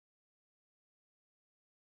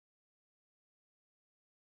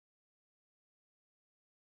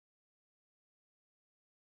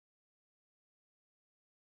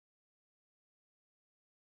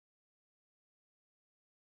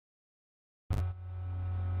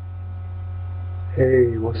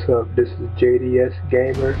Hey, what's up? This is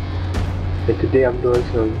Jdsgamer, and today I'm doing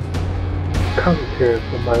some commentary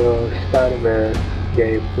for my Spider-Man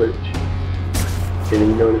game footage. And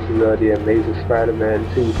you know this is the Amazing Spider-Man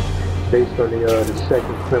 2, based on the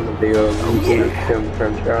second film of the rebooted film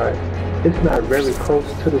franchise. It's not very close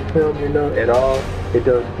to the film, at all. It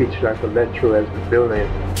does feature like Electro as the villain,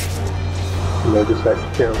 just like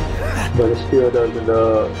the film. But it still doesn't,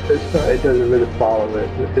 it doesn't really follow it.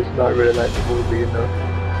 It's not really like the movie, And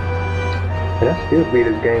I still believe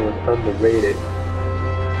this game was underrated.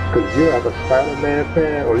 Cause if you're like a Spider-Man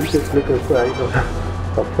fan, or you're just looking for, a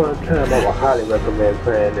fun time, I would highly recommend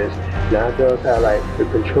playing this. Now it does have like, the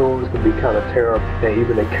controls can be kind of terrible, and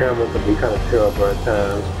even the camera can be kind of terrible at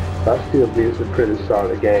times. But I still believe it's a pretty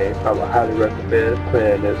solid game. I would highly recommend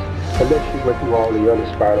playing this. Unless you went through all the other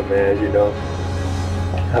Spider-Mans,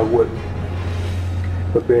 I wouldn't.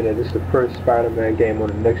 But being that this is the first Spider-Man game on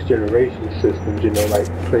the next generation systems, like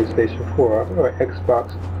PlayStation 4 or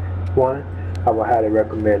Xbox One, I would highly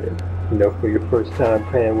recommend it, for your first time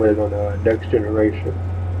playing with it on the next generation.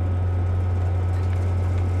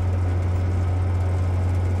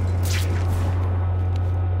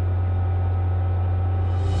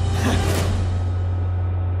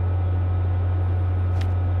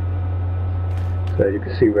 So you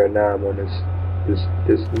can see right now I'm on this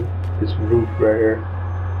roof right here.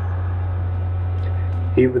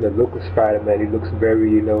 Even the look of Spider-Man, he looks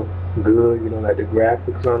very, good, like the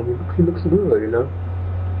graphics on him, he looks good,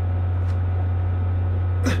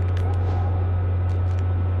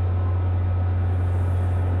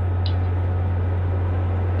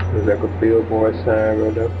 There's like a billboard sign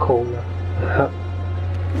right there, Cola.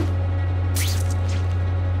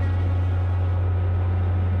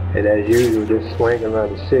 And as usual, just swinging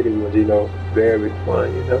around the city was, very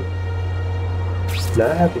fun, Now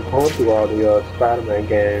I haven't gone through all the Spider-Man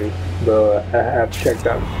games, but I have checked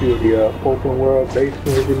out a few of the open world based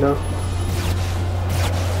ones,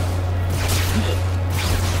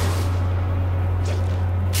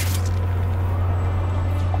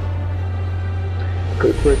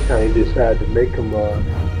 Because the first time he decided to make him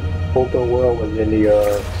open world was in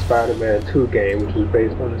the Spider-Man 2 game, which was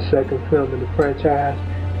based on the second film in the franchise,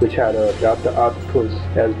 which had Dr. Octopus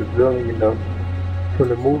as the villain, from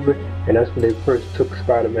the movie. And that's when they first took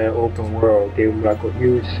Spider-Man open world, gave him like a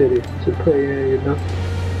huge city to play in,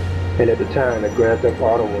 And at the time, the Grand Theft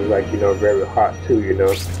Auto was like, very hot too,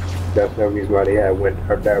 That's no reason why they went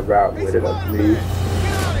that route with it, I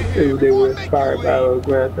believe. They were inspired by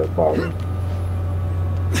Grand Theft Auto.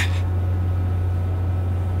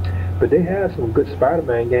 But they had some good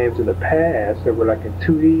Spider-Man games in the past that were like in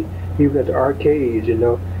 2D, even at the arcades,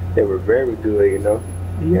 They were very good,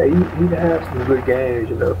 Yeah, he had some good games,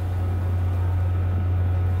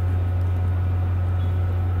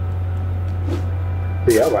 So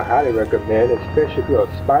yeah, I would highly recommend, especially if you're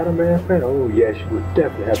a Spider-Man fan. Oh yes, you would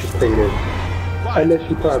definitely have to play this. Unless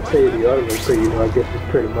you probably play the other one, so I guess it's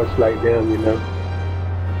pretty much like them,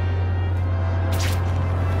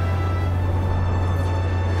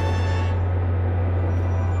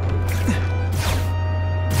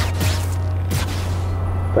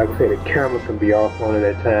 Like I say, the camera can be off on it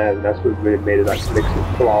at times, and that's what really made it like mixing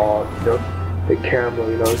flaws, The camera,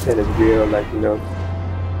 it's real, like,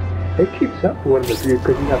 it keeps up with it because you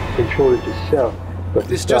have to control it yourself. But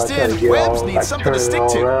this just in, webs need something to stick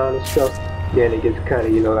to. Around and stuff, then it gets kind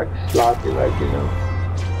of, like sloppy, like,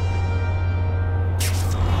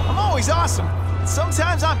 I'm always awesome.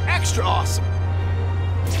 Sometimes I'm extra awesome.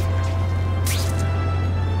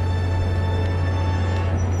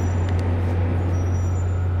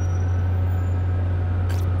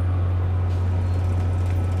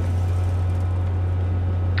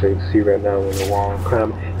 So you can see right now on the wall I'm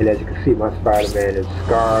climbing, and as you can see, my Spider-Man is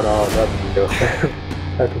scarred all up,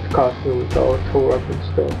 Like his costume is all tore up and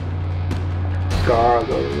stuff. Scars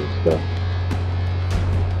on it and stuff.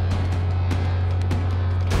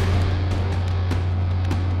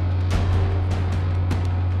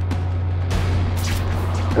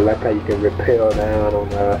 I like how you can rappel down on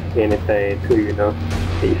anything too, And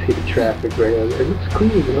you see the traffic right here. It looks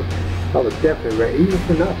cool, I would definitely recommend, even if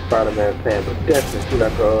you're not a Spider-Man fan, but definitely if you're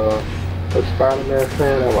like a Spider-Man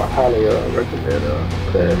fan, I would highly recommend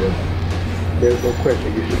playing this. There's no question,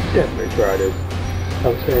 you should definitely try this.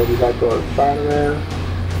 I'm saying if you like Spider-Man,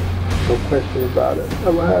 no question about it. I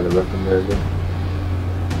would highly recommend it.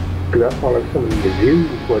 Because I saw like some of the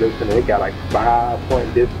reviews for this, and they got like 5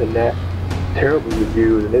 point this and that. Terrible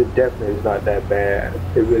reviews, and it definitely is not that bad.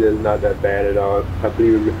 It really is not that bad at all. I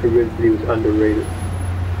really believe it's underrated.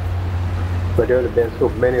 But there have been so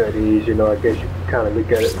many of these, I guess you can kind of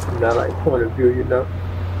look at it from that like point of view,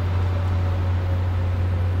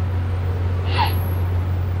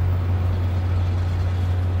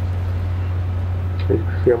 You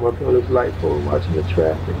can see I'm up on this light pole watching the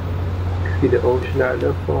traffic. See the ocean out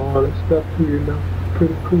there for all that stuff too, you know.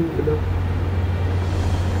 Pretty cool, you know.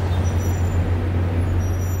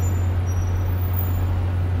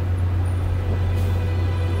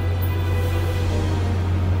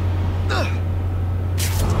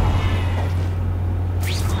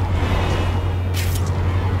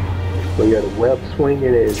 But yeah, the web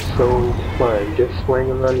swinging is so fun. Just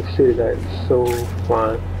swinging around the city, that is so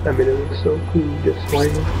fun. I mean, it was so cool just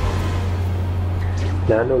swinging.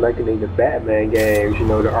 Now I know like in the Batman games, you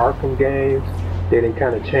know, the Arkham games, they didn't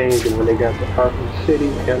kind of change it when they got to Arkham City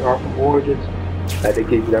and Arkham Origins. Like they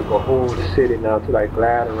give you like a whole city now to like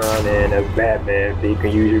glide around in as Batman, so you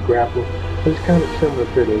can use your grapple. It's kind of similar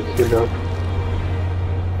to this, you know.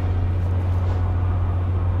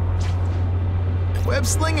 Web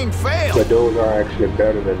slinging failed. But those are actually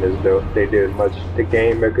better than this though. They did much, the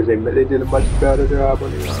game makers, they did a much better job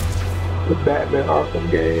on the Batman Arkham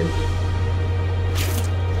games.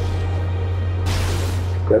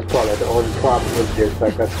 That's probably the only problem with this,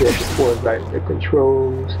 like I said before, is like the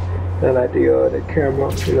controls and like the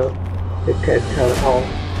camera, you know, it's kind of off.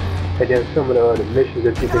 And then some of the other missions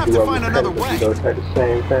that you can do are repetitive, you know, it's like the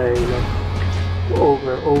same thing, you know,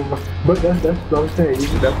 over and over. But that's what I'm saying.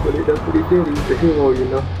 That's what he did. He's the hero, you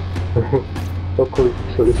know. Okay,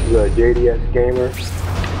 so this is Jdsgamer,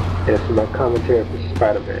 and this is my commentary for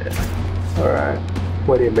Spider-Man. Alright,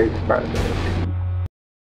 what do you make Spider-Man?